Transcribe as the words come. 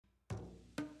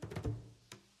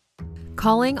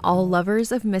calling all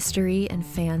lovers of mystery and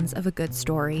fans of a good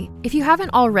story. If you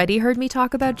haven't already heard me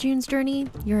talk about June's Journey,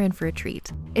 you're in for a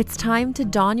treat. It's time to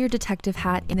don your detective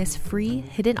hat in this free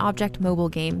hidden object mobile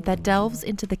game that delves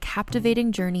into the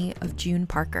captivating journey of June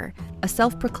Parker, a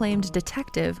self-proclaimed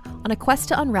detective on a quest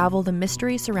to unravel the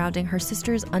mystery surrounding her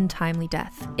sister's untimely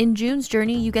death. In June's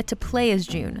Journey, you get to play as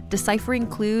June, deciphering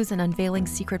clues and unveiling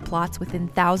secret plots within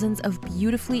thousands of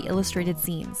beautifully illustrated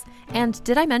scenes. And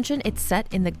did I mention it's set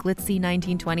in the glitzy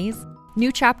 1920s? New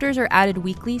chapters are added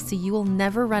weekly, so you will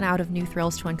never run out of new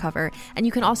thrills to uncover, and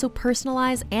you can also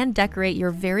personalize and decorate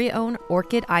your very own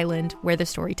Orchid Island where the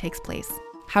story takes place.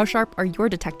 How sharp are your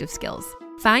detective skills?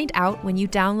 Find out when you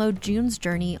download June's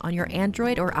Journey on your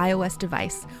Android or iOS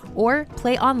device, or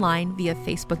play online via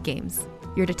Facebook Games.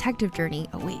 Your detective journey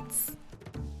awaits.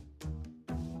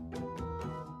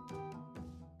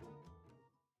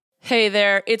 Hey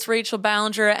there, it's Rachel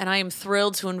Ballinger, and I am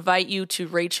thrilled to invite you to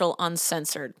Rachel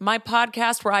Uncensored, my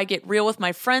podcast where I get real with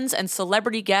my friends and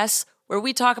celebrity guests, where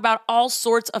we talk about all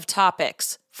sorts of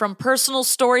topics. From personal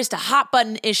stories to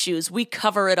hot-button issues, we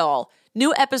cover it all.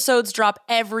 New episodes drop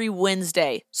every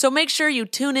Wednesday, so make sure you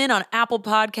tune in on Apple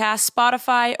Podcasts,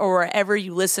 Spotify, or wherever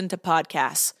you listen to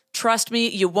podcasts. Trust me,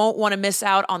 you won't want to miss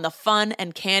out on the fun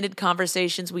and candid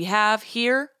conversations we have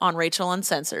here on Rachel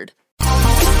Uncensored.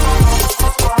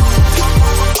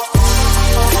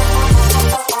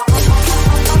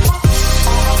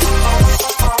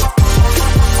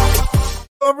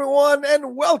 Hello, everyone,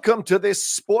 and welcome to this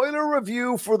spoiler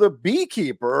review for The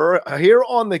Beekeeper here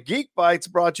on the Geek Bites,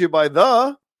 brought to you by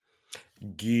the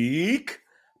Geek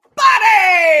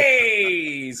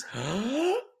Buddies.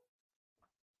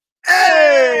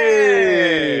 Hey!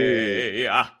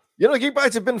 You know, Geek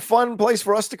Bites have been a fun place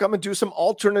for us to come and do some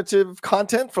alternative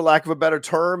content, for lack of a better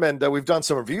term, and we've done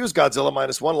some reviews, Godzilla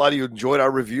 -1. A lot of you enjoyed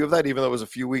our review of that, even though it was a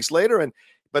few weeks later.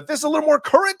 But this is a little more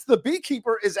current. The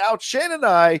Beekeeper is out. Shannon and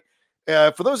I,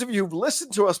 for those of you who've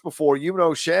listened to us before, you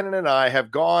know Shannon and I have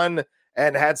gone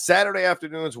and had Saturday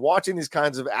afternoons watching these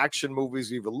kinds of action movies.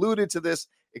 We've alluded to this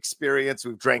experience.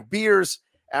 We've drank beers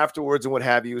afterwards and what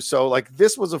have you. So, like,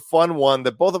 this was a fun one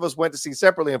that both of us went to see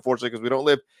separately, unfortunately, because we don't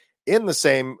live in the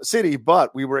same city,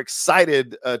 but we were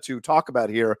excited to talk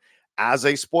about here as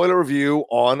a spoiler review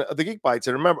on the Geek Bites.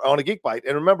 And remember, on a Geek Bite,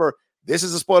 and remember, this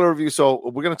is a spoiler review, so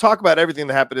we're going to talk about everything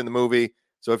that happened in the movie.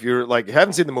 So if you're like,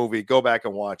 haven't seen the movie, go back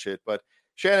and watch it. But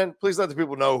Shannon, please let the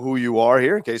people know who you are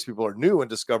here in case people are new and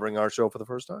discovering our show for the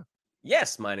first time.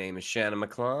 Yes, my name is Shannon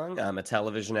McClung. I'm a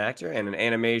television actor and an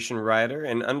animation writer,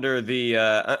 and under the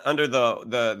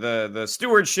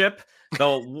stewardship,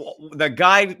 the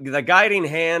guiding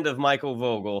hand of Michael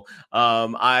Vogel,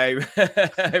 I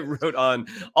wrote on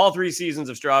all 3 seasons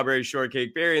of Strawberry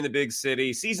Shortcake, Berry in the Big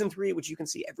City, season 3, which you can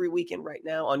see every weekend right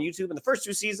now on YouTube, and the first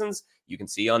 2 seasons you can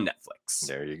see on Netflix.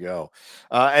 There you go.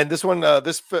 And this one,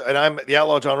 and I'm the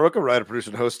Outlaw John Rooker, writer,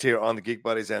 producer, and host here on the Geek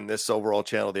Buddies and this overall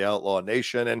channel, the Outlaw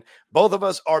Nation, and both of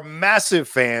us are massive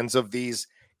fans of these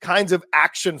kinds of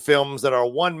action films that are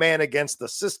one man against the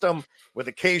system with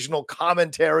occasional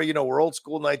commentary. You know, we're old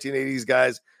school 1980s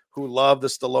guys who love the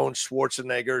Stallone,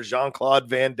 Schwarzenegger, Jean-Claude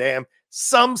Van Damme,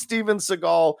 some Steven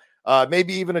Seagal,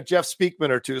 maybe even a Jeff Speakman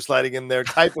or two sliding in there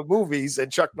type of movies,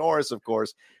 and Chuck Norris, of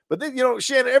course. But then, you know,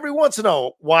 Shannon, every once in a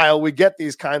while we get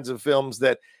these kinds of films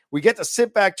that we get to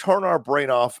sit back, turn our brain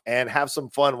off, and have some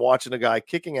fun watching a guy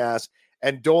kicking ass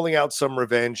and doling out some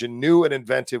revenge in new and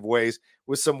inventive ways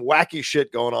with some wacky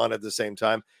shit going on at the same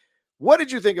time. What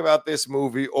did you think about this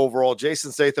movie overall?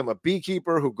 Jason Statham, a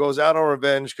beekeeper who goes out on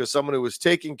revenge because someone who was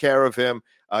taking care of him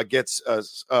gets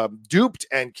duped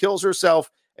and kills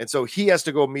herself. And so he has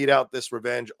to go mete out this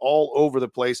revenge all over the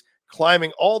place,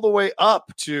 climbing all the way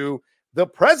up to the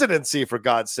presidency, for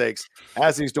God's sakes,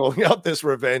 as he's doling out this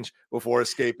revenge before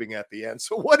escaping at the end.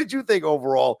 So what did you think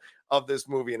overall of this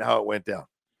movie and how it went down?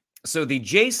 So the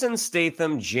Jason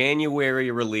Statham January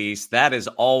release, that is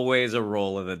always a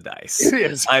roll of the dice. It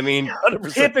is. I mean,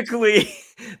 100%. Typically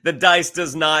the dice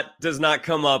does not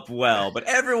come up well, but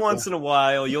every once in a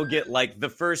while you'll get like The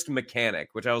First Mechanic,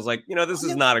 which I was like, you know, this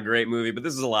is not a great movie, but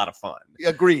this is a lot of fun.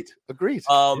 Agreed.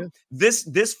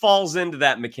 This falls into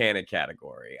that mechanic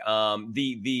category.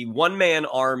 The one-man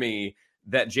army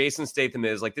that Jason Statham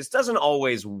is, like, this doesn't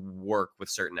always work with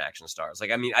certain action stars. Like,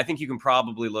 I mean, I think you can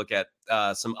probably look at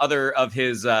some other of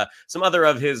his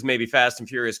maybe Fast and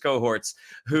Furious cohorts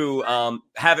who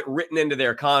have it written into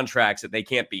their contracts that they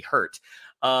can't be hurt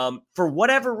for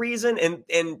whatever reason.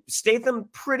 And Statham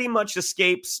pretty much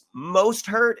escapes most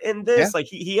hurt in this. Yeah. Like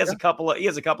he has a couple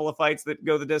of fights that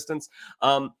go the distance.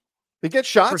 He gets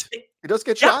shot. He does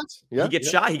get shot. He gets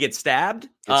shot. He gets stabbed.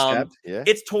 Yeah.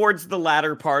 It's towards the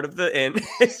latter part of the end.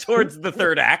 It's towards the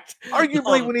third act.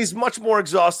 Arguably, when he's much more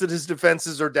exhausted, his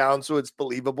defenses are down, so it's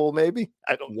believable. Maybe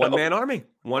I don't know. One man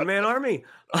army.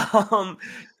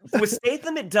 With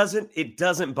Statham, it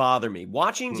doesn't bother me.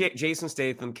 Watching Jason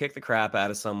Statham kick the crap out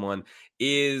of someone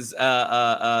is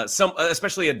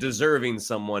especially a deserving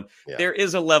someone. Yeah. There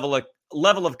is a level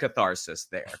of catharsis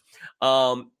there.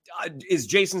 Is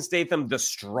Jason Statham the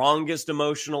strongest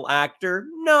emotional actor?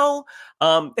 No.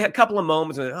 A couple of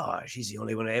moments of, she's the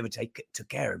only one that ever took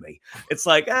care of me. It's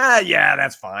like, yeah,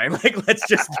 that's fine. Like, let's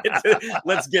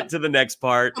get to the next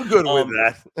part. I'm good with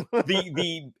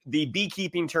that. the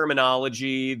beekeeping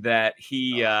terminology that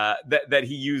he that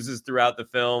he uses throughout the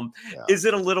film, is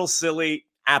it a little silly?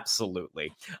 Absolutely.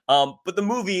 But the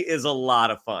movie is a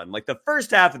lot of fun. Like the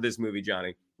first half of this movie,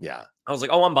 Johnny. Yeah. I was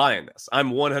like, I'm buying this.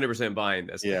 I'm 100% buying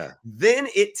this. Yeah. Then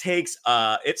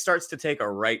it starts to take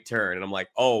a right turn. And I'm like,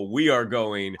 we are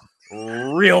going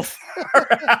real far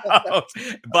out.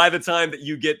 By the time that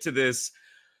you get to this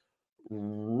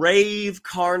rave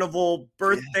carnival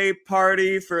birthday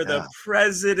party for the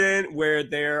president, where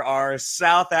there are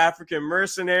South African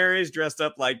mercenaries dressed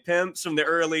up like pimps from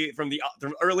early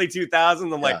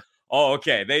 2000s. I'm like,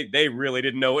 okay, they really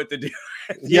didn't know what to do.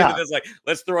 It's like,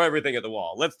 let's throw everything at the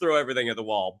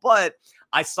wall. But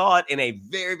I saw it in a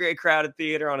very, very crowded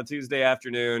theater on a Tuesday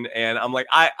afternoon, and I'm like,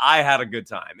 I had a good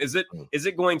time. Is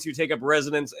it going to take up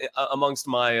residence amongst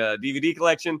my DVD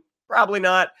collection? Probably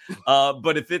not.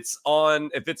 But if it's on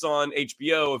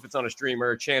HBO, if it's on a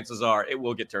streamer, chances are it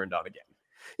will get turned on again.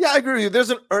 Yeah, I agree with you. There's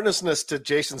an earnestness to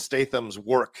Jason Statham's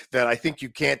work that I think you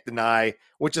can't deny,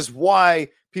 which is why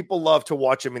people love to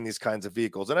watch him in these kinds of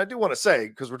vehicles. And I do want to say,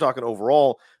 because we're talking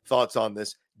overall thoughts on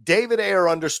this, David Ayer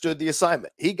understood the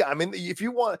assignment. If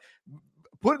you want,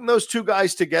 putting those two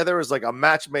guys together is like a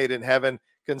match made in heaven,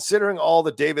 considering all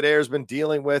that David Ayer's been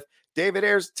dealing with. David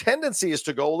Ayer's tendency is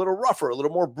to go a little rougher, a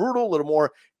little more brutal, a little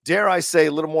more, dare I say,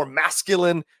 a little more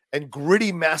masculine and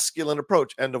gritty masculine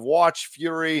approach. End of Watch,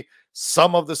 Fury,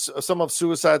 some of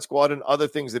Suicide Squad and other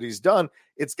things that he's done.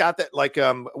 It's got that, like,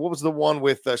 what was the one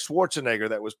with Schwarzenegger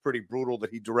that was pretty brutal that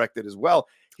he directed as well?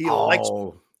 He likes.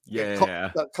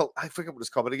 Yeah. I forget what it's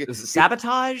called, but again,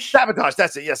 Sabotage? Sabotage,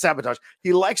 that's it. Yeah, Sabotage.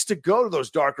 He likes to go to those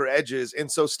darker edges.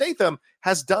 And so Statham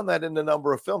has done that in a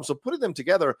number of films. So putting them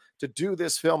together to do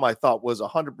this film, I thought was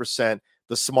 100%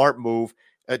 the smart move.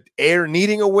 Ayer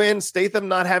needing a win, Statham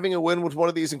not having a win with one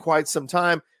of these in quite some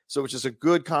time. So it's just a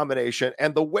good combination.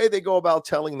 And the way they go about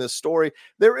telling this story,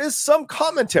 there is some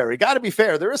commentary. Got to be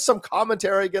fair. There is some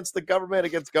commentary against the government,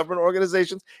 against government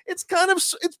organizations. It's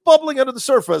bubbling under the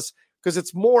surface, because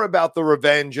it's more about the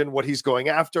revenge and what he's going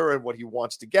after and what he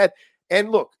wants to get.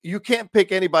 And look, you can't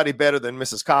pick anybody better than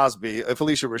Mrs. Cosby,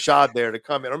 Felicia Rashad there to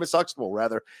come in, or Miss Huxtable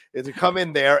rather, to come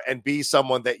in there and be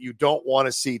someone that you don't want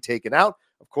to see taken out.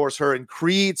 Of course, her in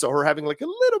Creed, so her having like a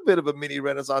little bit of a mini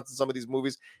renaissance in some of these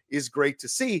movies is great to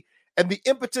see. And the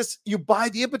impetus, you buy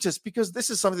the impetus because this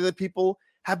is something that people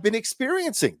have been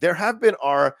experiencing. There have been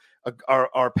our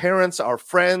parents, our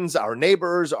friends, our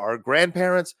neighbors, our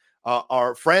grandparents,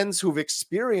 our friends who've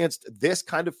experienced this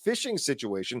kind of phishing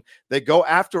situation. They go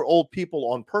after old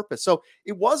people on purpose. So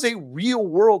it was a real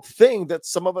world thing that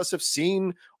some of us have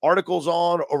seen articles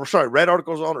on, read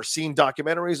articles on, or seen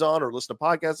documentaries on, or listened to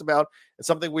podcasts about. It's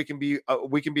something we can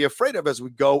be afraid of as we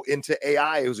go into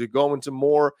AI, as we go into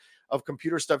more of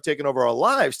computer stuff taking over our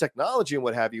lives, technology and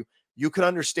what have you. You can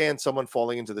understand someone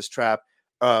falling into this trap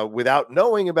without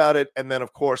knowing about it. And then,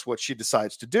 of course, what she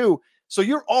decides to do. So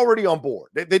you're already on board.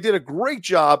 They did a great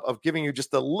job of giving you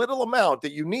just a little amount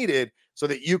that you needed so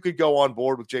that you could go on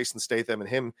board with Jason Statham and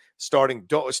him starting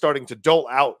to dole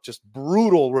out just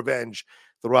brutal revenge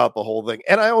throughout the whole thing.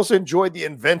 And I also enjoyed the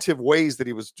inventive ways that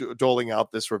he was doling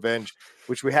out this revenge,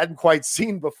 which we hadn't quite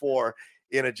seen before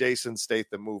in a Jason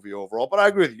Statham movie overall. But I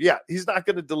agree with you. Yeah, he's not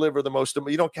going to deliver the most.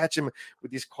 You don't catch him with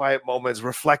these quiet moments,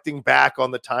 reflecting back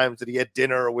on the times that he had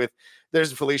dinner with.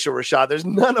 There's Felicia Rashad. There's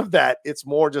none of that. It's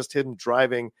more just him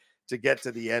driving to get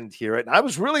to the end here. And I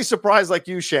was really surprised, like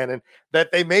you, Shannon,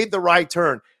 that they made the right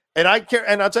turn. And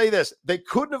I'll tell you this, they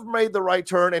couldn't have made the right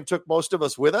turn and took most of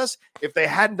us with us if they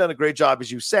hadn't done a great job,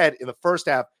 as you said, in the first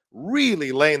half,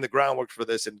 really laying the groundwork for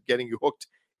this and getting you hooked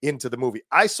into the movie.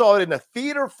 I saw it in a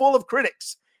theater full of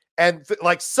critics and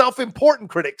like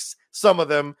self-important critics, some of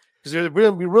them, because they're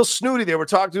real snooty. They were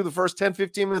talking through the first 10,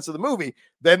 15 minutes of the movie.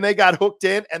 Then they got hooked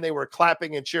in and they were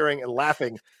clapping and cheering and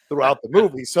laughing throughout the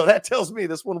movie. So that tells me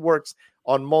this one works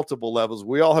on multiple levels.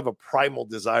 We all have a primal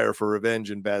desire for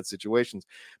revenge in bad situations.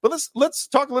 But let's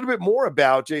talk a little bit more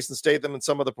about Jason Statham and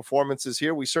some of the performances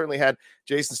here. We certainly had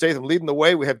Jason Statham leading the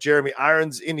way. We have Jeremy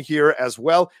Irons in here as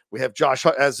well. We have Josh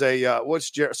as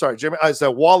Jeremy as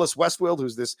Wallace Westfield,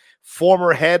 who's this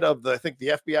former head of the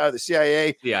FBI or the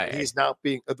CIA. CIA. He's now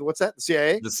being what's that? The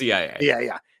CIA? The CIA.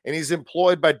 Yeah. And he's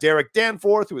employed by Derek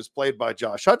Danforth, who is played by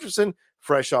Josh Hutcherson,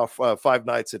 fresh off Five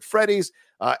Nights at Freddy's.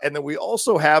 And then we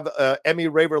also have Emmy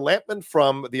Raver Lampman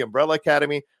from the Umbrella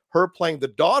Academy, her playing the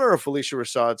daughter of Felicia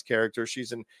Rashad's character.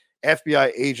 She's an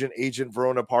FBI agent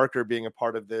Verona Parker, being a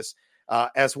part of this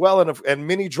as well. And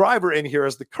Minnie Driver in here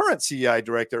as the current CEI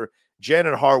director,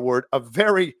 Janet Harward, a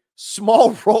very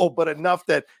small role, but enough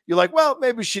that you're like, well,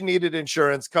 maybe she needed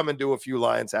insurance. Come and do a few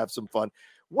lines, have some fun.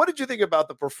 What did you think about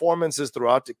the performances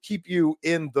throughout to keep you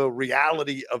in the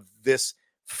reality of this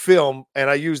film? And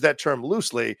I use that term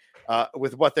loosely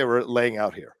with what they were laying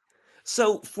out here.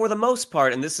 So for the most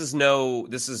part, and this is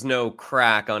no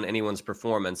crack on anyone's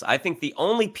performance, I think the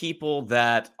only people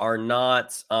that are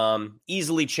not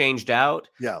easily changed out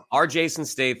are Jason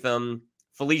Statham,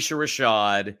 Felicia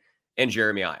Rashad, and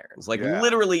Jeremy Irons.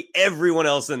 Literally everyone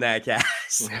else in that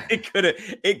cast,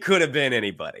 it could have been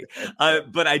anybody.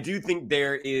 But I do think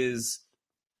there's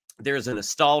a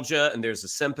nostalgia and there's a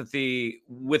sympathy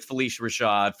with Felicia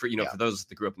Rashad for those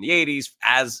that grew up in the 80s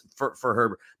as for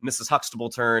her Mrs. Huxtable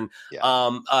turn.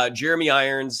 Jeremy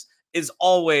Irons is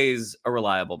always a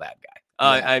reliable bad guy.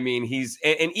 I mean,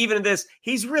 and even in this,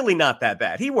 he's really not that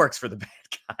bad. He works for the bad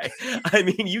guy. I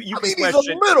mean, you can question he's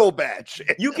a little bad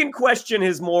shit. You can question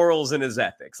his morals and his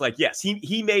ethics. Like, yes,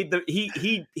 he made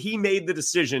the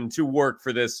decision to work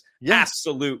for this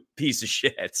absolute piece of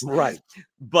shit. Right.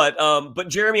 But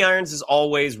Jeremy Irons is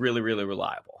always really, really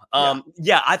reliable.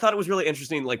 I thought it was really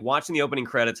interesting, like watching the opening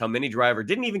credits, how Minnie Driver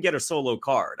didn't even get a solo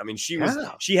card. I mean, she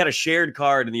had a shared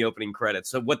card in the opening credits.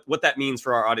 So what that means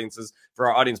for our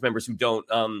audience members who don't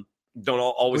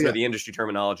always know the industry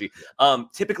terminology.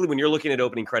 Typically when you're looking at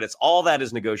opening credits, all that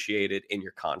is negotiated in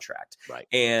your contract. Right.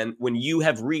 And when you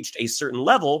have reached a certain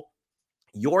level,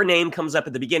 your name comes up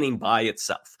at the beginning by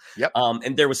itself. Yep.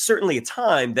 And there was certainly a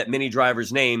time that Minnie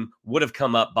Driver's name would have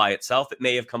come up by itself. It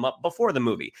may have come up before the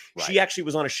movie. Right. She actually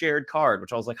was on a shared card,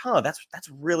 which I was like, that's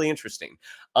really interesting.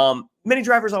 Minnie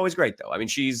Driver's always great, though. I mean,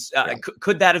 she's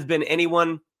could that have been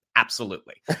anyone?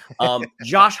 Absolutely.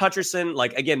 Josh Hutcherson,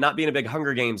 like, again, not being a big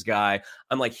Hunger Games guy,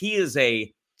 I'm like, he is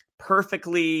a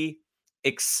perfectly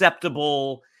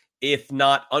acceptable, if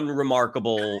not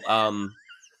unremarkable,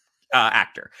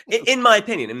 actor, in my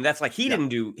opinion. And that's like, he didn't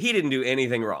do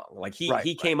anything wrong. Like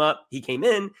he came up, he came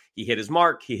in, he hit his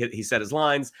mark, he said his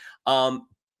lines.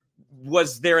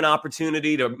 Was there an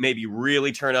opportunity to maybe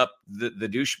really turn up the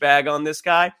douchebag on this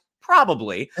guy?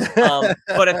 Probably.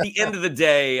 But at the end of the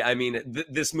day, I mean,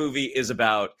 this movie is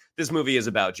about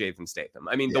Jason Statham.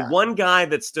 I mean, the one guy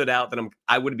that stood out that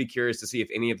I would be curious to see if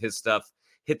any of his stuff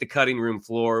hit the cutting room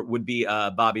floor would be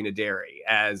Bobby Naderi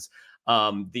as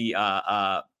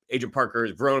Agent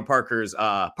Verona Parker's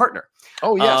partner.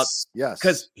 Oh, yes. Yes.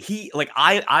 Because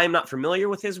I'm not familiar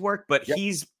with his work, but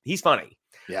he's funny.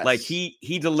 Yes. Like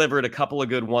he delivered a couple of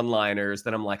good one-liners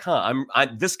that I'm like,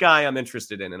 this guy I'm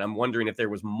interested in, and I'm wondering if there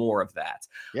was more of that.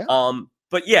 Yeah.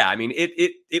 But yeah, I mean,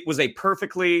 it was a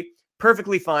perfectly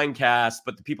fine cast,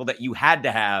 but the people that you had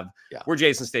to have were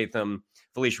Jason Statham,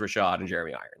 Felicia Rashad, and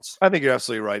Jeremy Irons. I think you're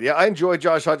absolutely right. Yeah, I enjoyed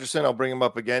Josh Hutcherson. I'll bring him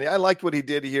up again. I liked what he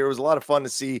did here. It was a lot of fun to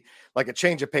see, like, a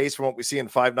change of pace from what we see in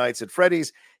Five Nights at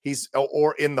Freddy's.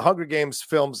 Or in the Hunger Games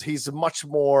films, he's much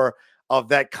more of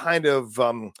that kind of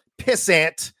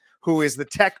pissant who is the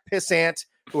tech pissant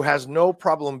who has no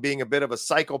problem being a bit of a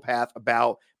psychopath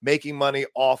about making money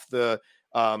off the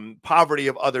poverty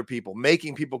of other people,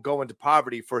 making people go into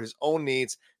poverty for his own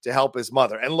needs to help his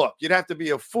mother. And look, you'd have to be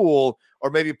a fool or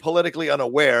maybe politically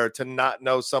unaware to not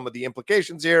know some of the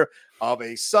implications here of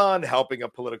a son helping a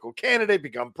political candidate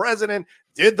become president.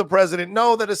 Did the president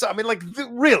know that it's, I mean, like,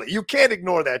 really, you can't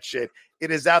ignore that shit.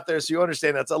 It is out there. So you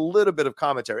understand that's a little bit of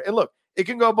commentary. And look, it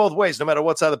can go both ways, no matter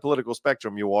what side of the political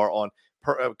spectrum you are on,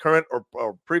 current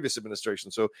or previous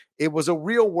administration. So it was a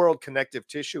real world connective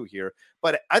tissue here.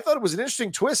 But I thought it was an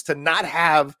interesting twist to not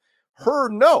have her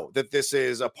know that this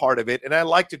is a part of it. And I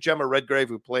liked Gemma Redgrave,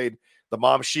 who played the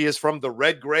mom. She is from the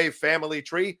Redgrave family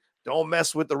tree. Don't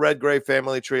mess with the Redgrave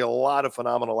family tree. A lot of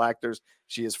phenomenal actors.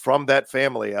 She is from that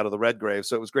family out of the Redgrave.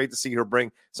 So it was great to see her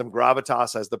bring some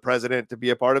gravitas as the president to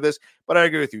be a part of this. But I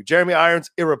agree with you. Jeremy Irons,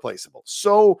 irreplaceable.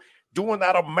 So doing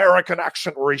that American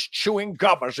accent where he's chewing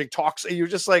gum as he talks. You're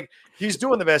just like, he's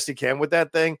doing the best he can with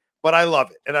that thing. but I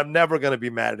love it. And I'm never going to be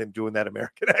mad at him doing that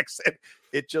American accent.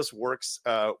 It just works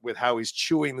with how he's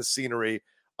chewing the scenery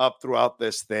up throughout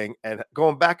this thing and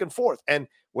going back and forth. And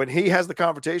when he has the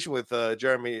confrontation with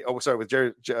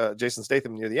Jason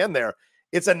Statham near the end there,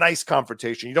 it's a nice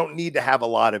confrontation. You don't need to have a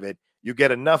lot of it. You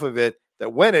get enough of it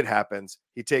that when it happens,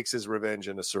 he takes his revenge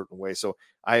in a certain way. So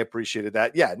I appreciated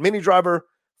that. Yeah, Mini Driver,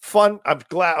 fun. I'm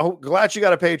glad she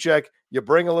got a paycheck. You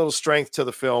bring a little strength to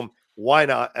the film. Why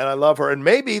not? And I love her. And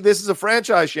maybe this is a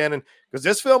franchise, Shannon, because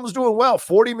this film is doing well.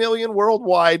 40 million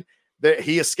worldwide.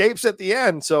 He escapes at the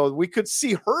end. So we could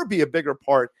see her be a bigger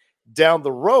part down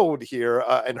the road here,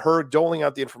 and her doling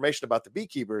out the information about the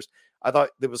beekeepers. I thought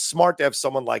it was smart to have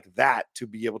someone like that to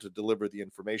be able to deliver the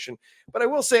information. But I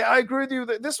will say, I agree with you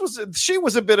that she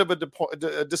was a bit of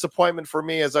a disappointment for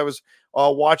me as I was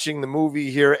watching the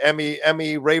movie here.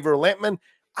 Emmy Raver Lampman.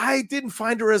 I didn't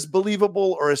find her as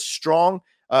believable or as strong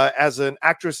as an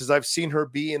actress as I've seen her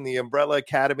be in the Umbrella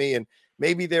Academy, and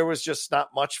maybe there was just not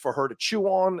much for her to chew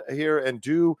on here and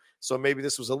do. So maybe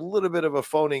this was a little bit of a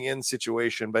phoning in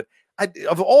situation. But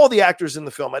of all the actors in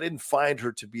the film, I didn't find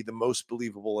her to be the most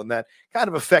believable. And that kind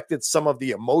of affected some of the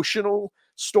emotional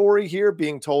story here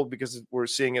being told, because we're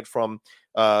seeing it from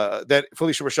that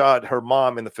Felicia Rashad, her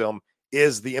mom in the film,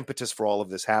 is the impetus for all of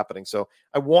this happening. So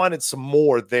I wanted some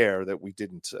more there that we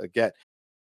didn't get.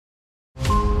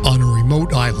 On a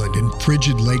remote island in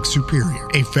frigid Lake Superior,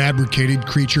 a fabricated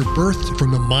creature birthed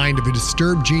from the mind of a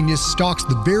disturbed genius stalks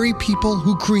the very people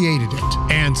who created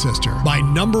it. Ancestor, by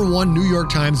 #1 New York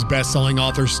Times bestselling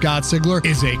author Scott Sigler,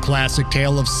 is a classic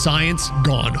tale of science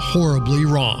gone horribly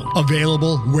wrong.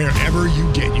 Available wherever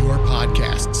you get your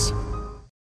podcasts.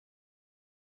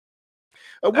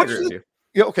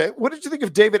 Yeah, okay. What did you think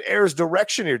of David Ayer's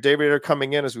direction here? David Ayer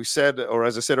coming in, as we said, or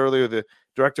as I said earlier, the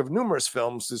director of numerous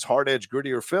films, his hard-edge,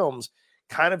 grittier films,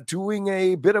 kind of doing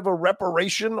a bit of a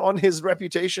reparation on his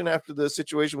reputation after the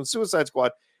situation with Suicide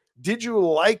Squad. Did you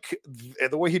like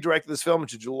the way he directed this film?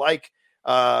 Did you like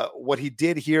what he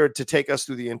did here to take us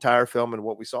through the entire film and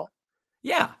what we saw?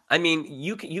 Yeah, I mean,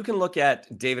 you can look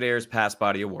at David Ayer's past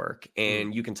body of work,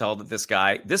 and you can tell that this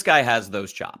guy has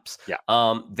those chops. Yeah.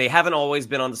 They haven't always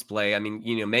been on display. I mean,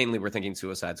 mainly we're thinking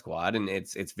Suicide Squad, and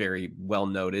it's very well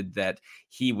noted that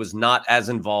he was not as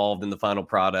involved in the final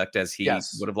product as he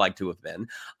would have liked to have been.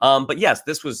 But yes,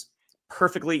 this was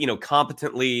perfectly,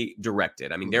 competently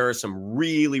directed. I mean, there are some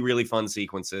really, really fun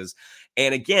sequences,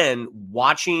 and again,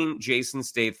 watching Jason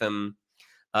Statham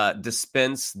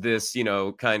dispense this,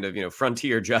 kind of,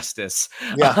 frontier justice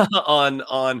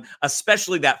on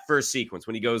especially that first sequence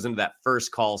when he goes into that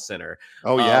first call center.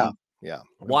 Oh, yeah.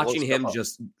 Watching him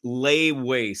just lay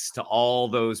waste to all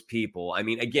those people. I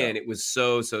mean, again, it was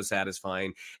so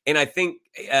satisfying. And I think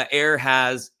Ayer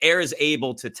is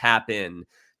able to tap in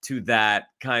to that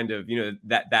kind of,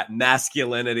 that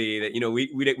masculinity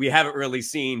that, we haven't really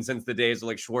seen since the days of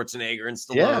like Schwarzenegger and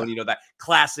Stallone, that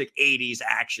classic 80s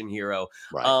action hero.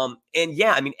 Right. And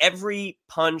yeah, I mean, every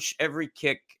punch, every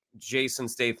kick Jason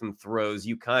Statham throws,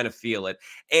 you kind of feel it.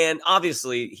 And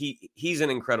obviously he's in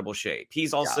incredible shape.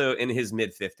 He's also in his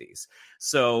mid 50s.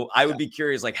 So I would be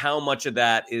curious, like how much of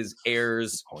that is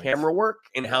Ayer's camera work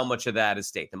and how much of that is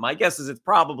Statham. My guess is it's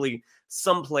probably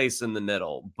someplace in the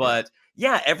middle, but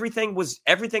yeah, everything was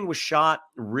shot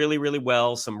really, really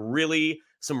well. Some really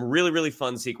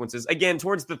fun sequences. Again,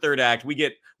 towards the third act,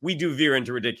 we do veer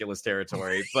into ridiculous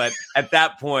territory, but at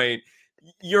that point,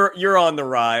 you're on the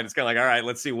ride. It's kind of like, all right,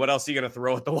 let's see what else are you going to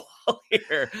throw at the wall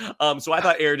here. So I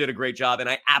thought Ayer did a great job, and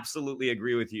I absolutely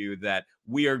agree with you that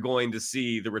we are going to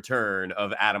see the return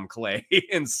of Adam Clay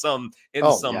in some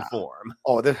form.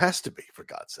 Oh, there has to be, for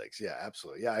God's sakes. Yeah,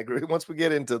 absolutely. Yeah, I agree. Once we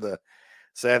get into the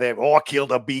say they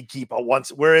killed a beekeeper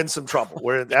once, we're in some trouble.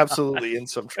 We're absolutely in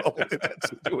some trouble in that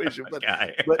situation.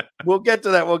 But we'll get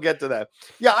to that.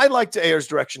 Yeah, I liked Ayer's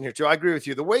direction here too. I agree with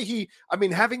you. The way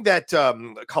having that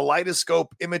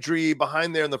kaleidoscope imagery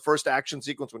behind there in the first action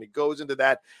sequence when he goes into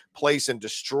that place and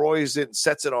destroys it and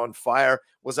sets it on fire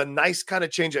was a nice kind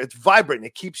of change. It's vibrant.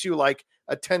 It keeps you like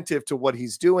attentive to what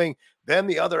he's doing. Then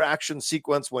the other action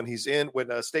sequence when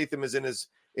Statham is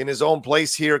in his own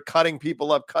place here, cutting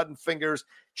people up, cutting fingers,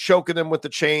 choking them with the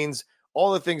chains,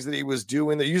 all the things that he was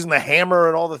doing. They're using the hammer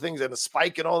and all the things and the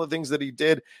spike and all the things that he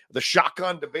did, the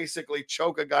shotgun to basically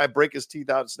choke a guy, break his teeth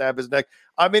out, and snap his neck.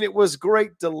 I mean, it was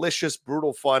great, delicious,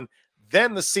 brutal fun.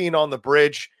 Then the scene on the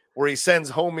bridge where he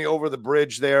sends Homie over the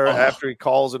bridge there after he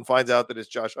calls and finds out that it's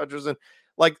Josh Hutcherson.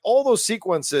 Like all those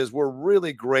sequences were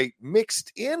really great,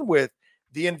 mixed in with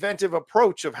the inventive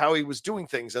approach of how he was doing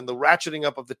things and the ratcheting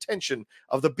up of the tension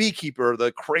of the beekeeper,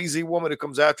 the crazy woman who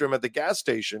comes after him at the gas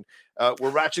station.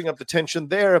 We're ratcheting up the tension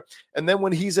there. And then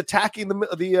when he's attacking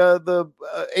the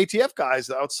ATF guys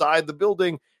outside the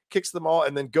building, kicks them all,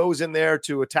 and then goes in there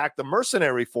to attack the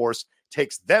mercenary force,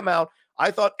 takes them out. I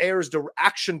thought Ayer's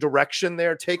action direction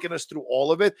there, taking us through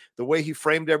all of it, the way he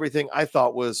framed everything, I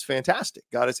thought was fantastic.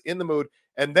 Got us in the mood.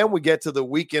 And then we get to the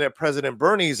weekend at President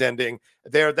Bernie's ending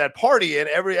there at that party and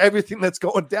everything that's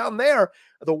going down there,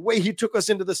 the way he took us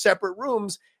into the separate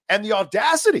rooms and the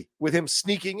audacity with him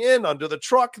sneaking in under the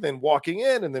truck, then walking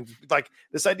in, and then like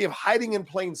this idea of hiding in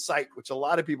plain sight, which a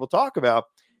lot of people talk about,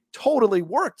 totally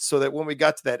worked. So that when we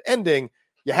got to that ending,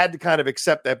 you had to kind of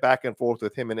accept that back and forth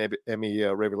with him and Emmy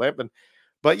Raver Lampton.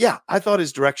 But yeah, I thought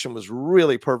his direction was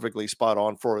really perfectly spot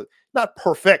on for, not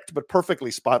perfect, but perfectly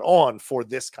spot on for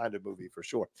this kind of movie for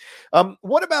sure.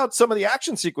 What about some of the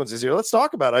action sequences here? Let's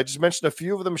talk about it. I just mentioned a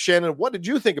few of them. Shannon, what did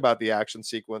you think about the action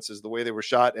sequences, the way they were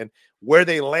shot and where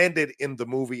they landed in the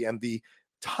movie and the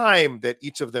time that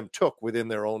each of them took within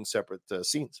their own separate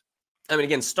scenes? I mean,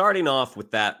 again, starting off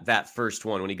with that first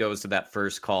one, when he goes to that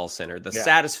first call center, the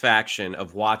satisfaction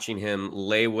of watching him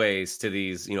lay waste to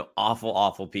these,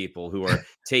 awful people who are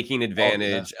taking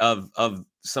advantage of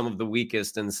some of the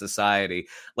weakest in society.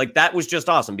 Like, that was just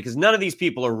awesome because none of these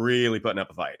people are really putting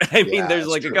up a fight. I mean, there's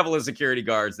like a couple of security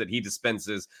guards that he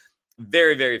dispenses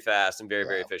very, very fast and very,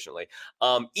 very efficiently.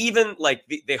 Even like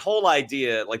the whole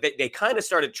idea, like they kind of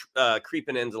started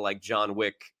creeping into like John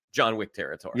Wick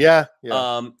territory. Yeah.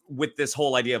 With this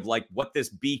whole idea of like what this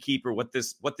beekeeper, what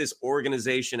this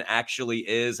organization actually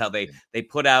is, how they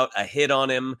put out a hit on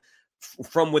him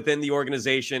from within the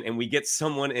organization, and we get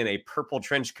someone in a purple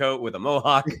trench coat with a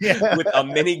mohawk with a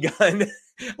minigun.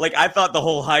 Like, I thought the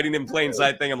whole hiding in plain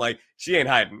sight thing, I'm like, she ain't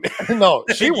hiding. No,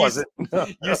 she wasn't.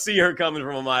 You see her coming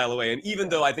from a mile away. And even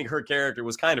though I think her character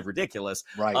was kind of ridiculous,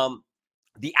 right?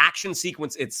 The action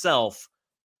sequence itself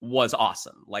was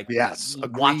awesome. Like,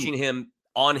 agreed. Watching him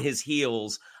on his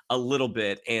heels a little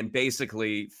bit and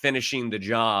basically finishing the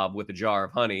job with a jar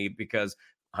of honey because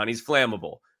honey's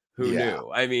flammable. Who knew?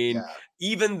 I mean,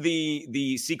 even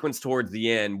the sequence towards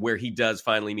the end where he does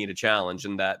finally meet a challenge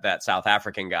and that South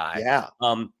African guy.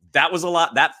 That was a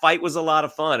lot. That fight was a lot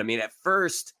of fun. I mean, at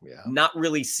first, not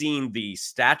really seeing the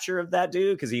stature of that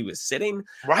dude because he was sitting.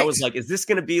 Right. I was like, is this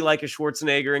going to be like a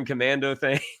Schwarzenegger and Commando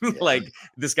thing? Like,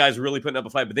 this guy's really putting up a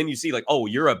fight. But then you see like, oh,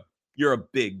 you're a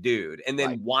big dude. And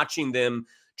then watching them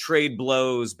trade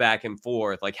blows back and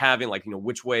forth, like having like,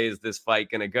 which way is this fight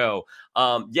going to go?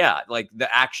 Like the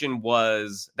action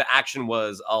was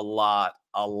a lot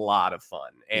of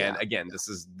fun. And again, this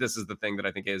is the thing that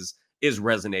I think is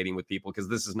resonating with people, because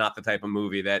this is not the type of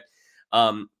movie that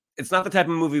it's not the type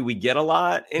of movie we get a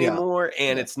lot anymore.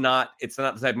 And it's not the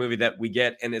type of movie that we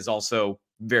get and is also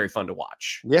very fun to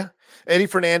watch. Eddie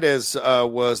Fernandez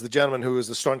was the gentleman who was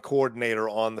the stunt coordinator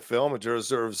on the film, and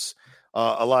deserves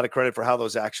a lot of credit for how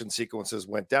those action sequences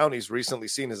went down. He's recently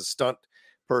seen as a stunt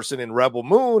person in Rebel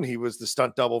Moon. He was the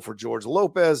stunt double for George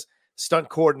Lopez, stunt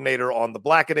coordinator on The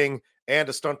Blackening, and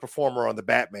a stunt performer on The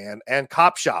Batman and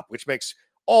Cop Shop, which makes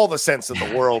all the sense in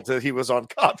the world that he was on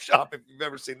Cop Shop. If you've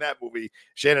ever seen that movie,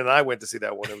 Shannon and I went to see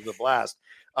that one. It was a blast.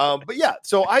 But yeah,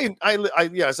 so I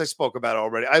as I spoke about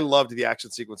already, I loved the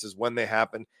action sequences when they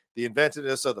happened, the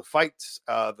inventiveness of the fights,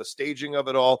 the staging of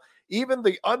it all, even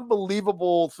the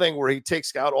unbelievable thing where he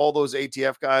takes out all those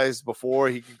ATF guys before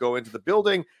he could go into the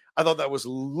building. I thought that was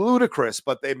ludicrous,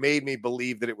 but they made me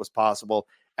believe that it was possible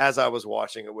as I was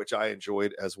watching it, which I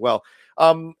enjoyed as well.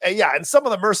 And some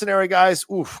of the mercenary guys,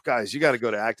 guys, you got to go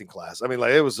to acting class. I mean,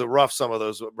 like, it was rough, some of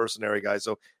those mercenary guys.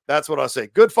 So that's what I'll say.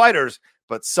 Good fighters,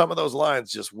 but some of those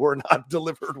lines just were not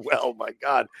delivered well. My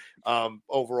God.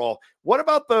 Overall, what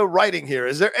about the writing here?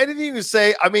 Is there anything to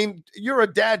say? I mean, you're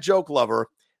a dad joke lover.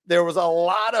 There was a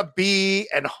lot of bee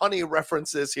and honey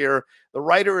references here. The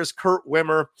writer is Kurt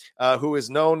Wimmer, who is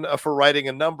known for writing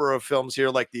a number of films here,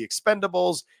 like The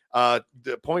Expendables,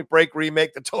 the Point Break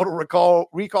remake, the Total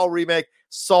Recall remake,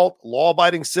 Salt, Law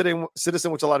Abiding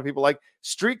Citizen, which a lot of people like,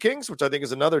 Street Kings, which I think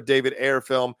is another David Ayer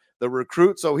film, The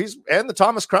Recruit. So and the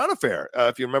Thomas Crown Affair,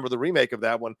 if you remember the remake of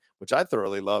that one, which I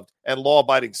thoroughly loved, and Law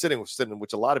Abiding Citizen,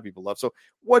 which a lot of people love. So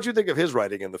what'd you think of his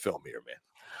writing in the film here, man?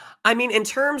 I mean, in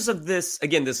terms of this,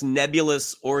 again, this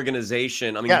nebulous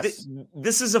organization, I mean,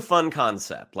 this is a fun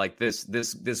concept. Like this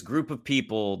group of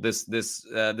people, this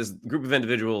group of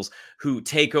individuals who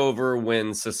take over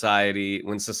when society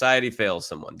fails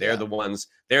someone. They're the ones.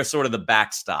 They're sort of the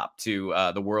backstop to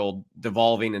the world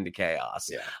devolving into chaos.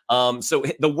 So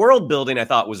the world building, I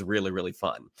thought, was really, really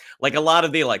fun. Like a lot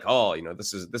of the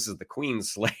this is the Queen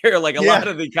Slayer. Like a lot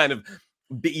of the kind of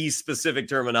specific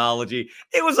terminology.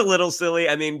 It was a little silly.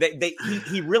 I mean,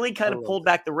 he really kind of pulled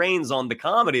back the reins on the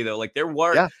comedy, though. Like there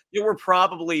were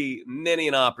probably many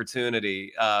an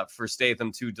opportunity for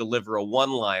Statham to deliver a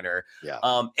one-liner. Yeah.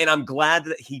 And I'm glad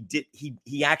that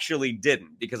he actually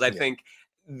didn't, because I think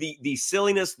the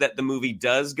silliness that the movie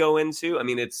does go into, I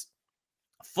mean, it's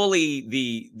fully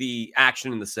the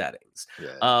action and the settings.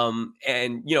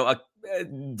 And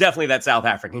definitely that South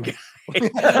African guy.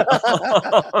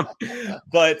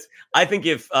 But I think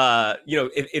if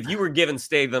you were given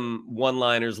Statham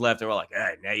one-liners left and we're like,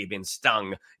 hey, now you've been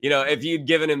stung, if you'd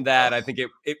given him that, I think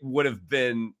it would have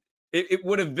been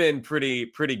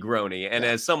pretty groany. And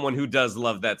as someone who does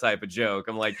love that type of joke,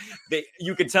 I'm like,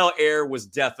 you could tell Air was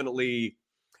definitely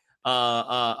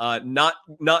not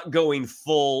going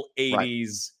full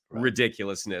 80s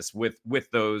ridiculousness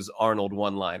with those Arnold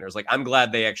one-liners. Like, I'm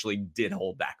glad they actually did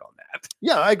hold back on that.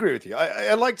 Yeah, I agree with you.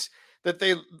 I liked that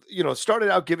they, started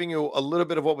out giving you a little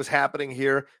bit of what was happening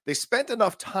here. They spent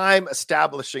enough time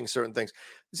establishing certain things.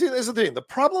 See, there's the thing. The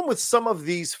problem with some of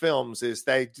these films is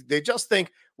they just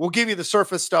think, we'll give you the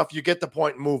surface stuff, you get the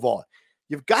point and move on.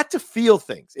 You've got to feel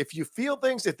things. If you feel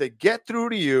things, if they get through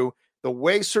to you, the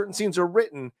way certain scenes are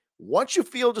written, once you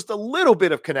feel just a little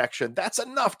bit of connection, that's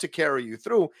enough to carry you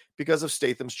through because of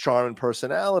Statham's charm and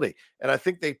personality. And I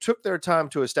think they took their time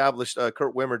to establish,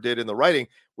 Kurt Wimmer did in the writing,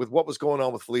 with what was going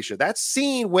on with Felicia. That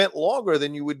scene went longer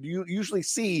than you would usually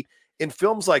see in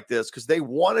films like this, because they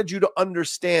wanted you to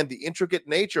understand the intricate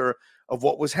nature of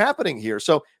what was happening here.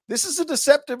 So this is a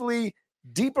deceptively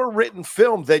deeper written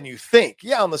film than you think.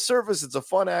 Yeah, on the surface, it's a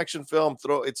fun action film.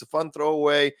 It's a fun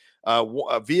throwaway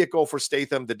a vehicle for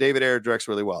Statham that David Ayer directs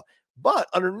really well. But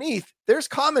underneath, there's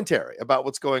commentary about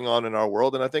what's going on in our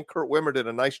world. And I think Kurt Wimmer did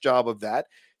a nice job of that,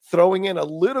 throwing in a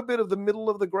little bit of the middle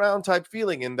of the ground type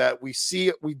feeling, in that we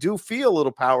do feel a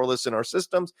little powerless in our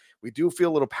systems. We do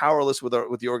feel a little powerless with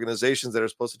the organizations that are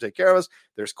supposed to take care of us.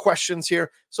 There's questions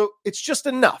here. So it's just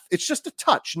enough. It's just a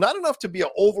touch, not enough to be an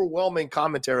overwhelming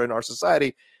commentary in our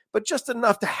society, but just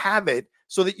enough to have it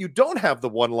so that you don't have the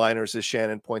one-liners, as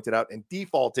Shannon pointed out, and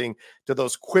defaulting to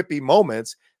those quippy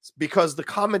moments, because the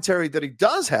commentary that he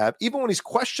does have, even when he's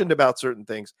questioned about certain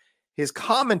things, his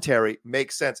commentary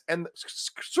makes sense. And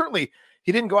certainly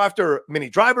he didn't go after Minnie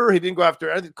Driver. He didn't go after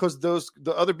anything, because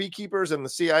the other beekeepers and the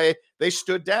CIA, they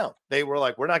stood down. They were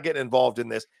like, we're not getting involved in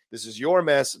this. This is your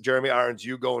mess, Jeremy Irons.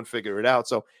 You go and figure it out.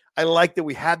 So I like that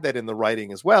we had that in the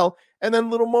writing as well. And then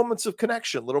little moments of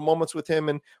connection, little moments with him,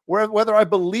 and whether I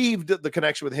believed the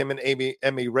connection with him and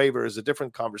Emmy Raver is a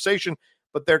different conversation,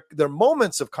 but they're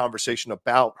moments of conversation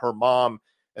about her mom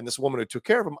and this woman who took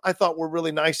care of him, I thought were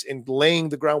really nice in laying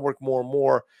the groundwork more and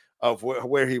more of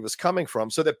where he was coming from,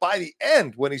 so that by the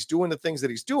end, when he's doing the things that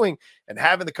he's doing and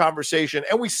having the conversation,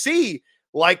 and we see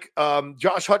like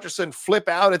Josh Hutcherson flip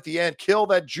out at the end, kill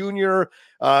that junior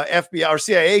FBI or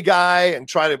CIA guy and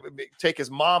try to take his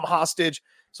mom hostage,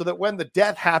 so that when the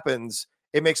death happens,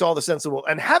 it makes all the sense in the world.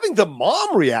 And having the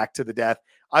mom react to the death,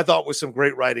 I thought was some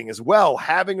great writing as well.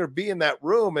 Having her be in that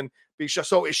room and be sure.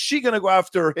 So is she going to go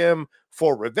after him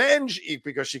for revenge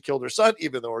because she killed her son,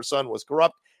 even though her son was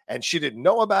corrupt and she didn't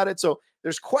know about it? So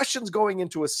there's questions going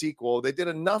into a sequel. They did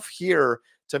enough here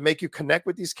to make you connect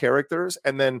with these characters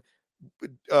and then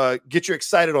get you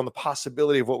excited on the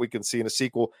possibility of what we can see in a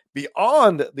sequel.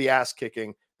 Beyond the ass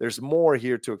kicking, there's more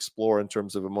here to explore in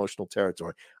terms of emotional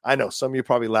territory. I know some of you are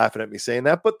probably laughing at me saying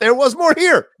that, but there was more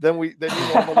here than you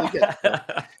normally get.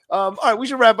 All right, we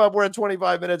should wrap up. We're at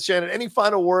 25 minutes. Shannon, any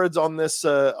final words on this,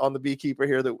 on the Beekeeper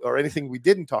here, or anything we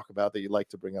didn't talk about that you'd like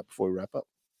to bring up before we wrap up?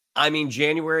 I mean,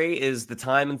 January is the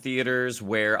time in theaters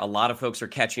where a lot of folks are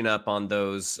catching up on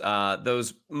those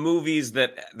movies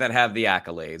that have the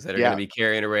accolades, that are going to be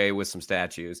carrying away with some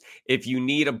statues. If you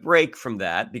need a break from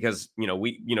that, because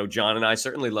John and I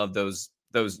certainly love those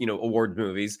award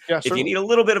movies. Yeah, if you need a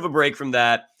little bit of a break from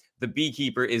that, The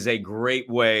Beekeeper is a great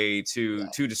way to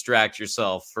distract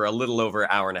yourself for a little over an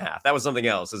hour and a half. That was something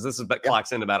else, as this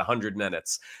clocks in about 100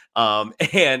 minutes. And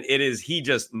he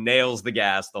just nails the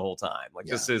gas the whole time. Like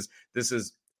this is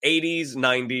 80s,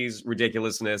 90s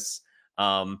ridiculousness.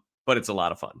 But it's a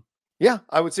lot of fun. Yeah,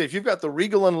 I would say if you've got the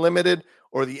Regal Unlimited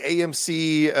or the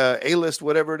AMC A-list,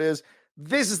 whatever it is,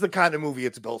 this is the kind of movie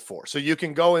it's built for. So you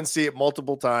can go and see it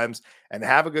multiple times and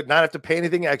not have to pay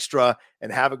anything extra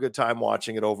and have a good time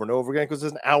watching it over and over again, because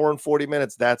it's an hour and 40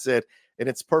 minutes. That's it. And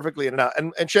it's perfectly in and out.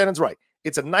 And Shannon's right.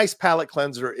 It's a nice palate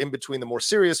cleanser in between the more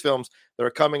serious films that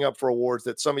are coming up for awards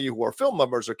that some of you who are film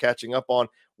lovers are catching up on.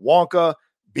 Wonka,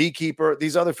 Beekeeper,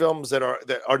 these other films that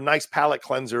are nice palate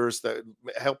cleansers that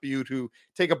help you to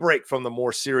take a break from the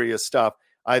more serious stuff.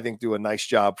 I think, do a nice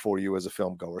job for you as a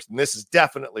film goer. And this is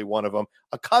definitely one of them,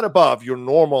 a cut above your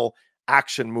normal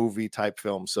action movie type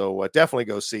film. So definitely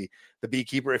go see The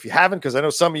Beekeeper if you haven't, because I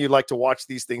know some of you like to watch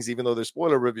these things, even though they're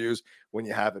spoiler reviews, when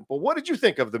you haven't. But what did you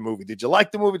think of the movie? Did you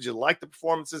like the movie? Did you like the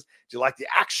performances? Did you like the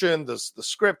action, the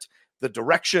script, the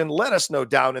direction? Let us know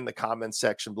down in the comments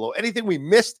section below. Anything we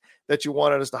missed that you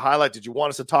wanted us to highlight? Did you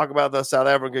want us to talk about the South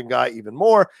African guy even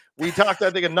more? We talked, I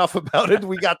think, enough about it.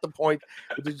 We got the point.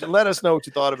 But did you let us know what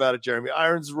you thought about it? Jeremy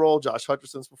Irons' role, Josh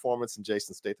Hutcherson's performance, and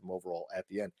Jason Statham overall at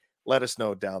the end. Let us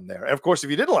know down there. And of course,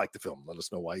 if you didn't like the film, let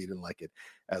us know why you didn't like it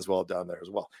as well down there as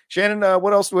well. Shannon,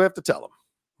 what else do we have to tell them?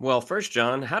 Well, first,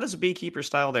 John, how does a beekeeper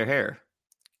style their hair?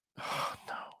 Oh,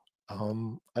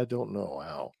 no. I don't know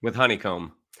how. With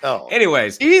honeycomb. Oh,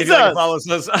 anyways, if you'd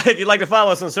like to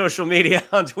follow us on social media,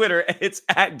 on Twitter, it's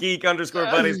at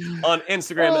 @geek_buddies, on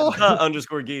Instagram,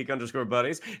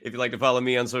 @geek_buddies. If you'd like to follow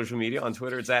me on social media, on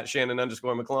Twitter, it's at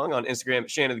Shannon_McClung, on Instagram,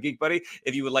 Shannon the Geek Buddy.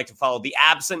 If you would like to follow the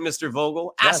absent Mr.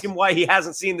 Vogel, ask him why he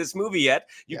hasn't seen this movie yet.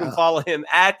 You can follow him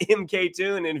at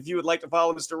MKToon. And if you would like to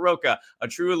follow Mr. Roca, a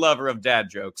true lover of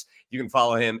dad jokes, you can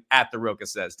follow him at The Roca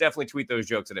Says. Definitely tweet those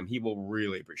jokes at him. He will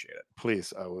really appreciate it.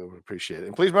 Please, I would appreciate it.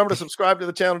 And please remember to subscribe to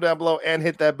the channel down below and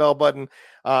hit that bell button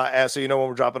so you know when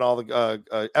we're dropping all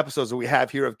the episodes that we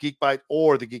have here of Geek Bite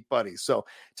or the Geek Buddies. So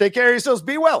take care of yourselves,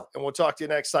 be well, and we'll talk to you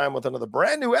next time with another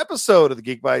brand new episode of the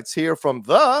Geek Bites here from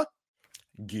the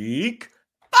Geek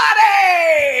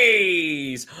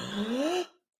Buddies.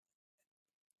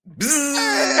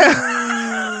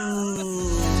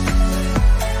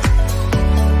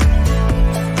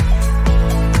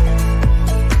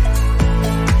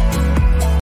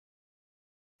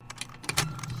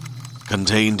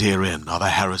 Contained herein are the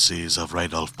heresies of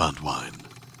Radolf Burntwine,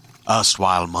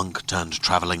 erstwhile monk turned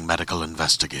traveling medical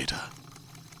investigator.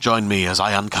 Join me as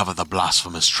I uncover the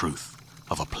blasphemous truth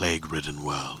of a plague-ridden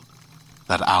world,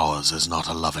 that ours is not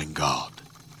a loving God,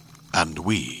 and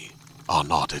we are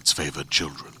not its favored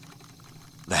children.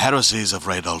 The heresies of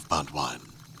Radolf Burntwine,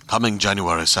 coming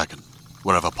January 2nd,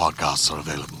 wherever podcasts are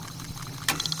available.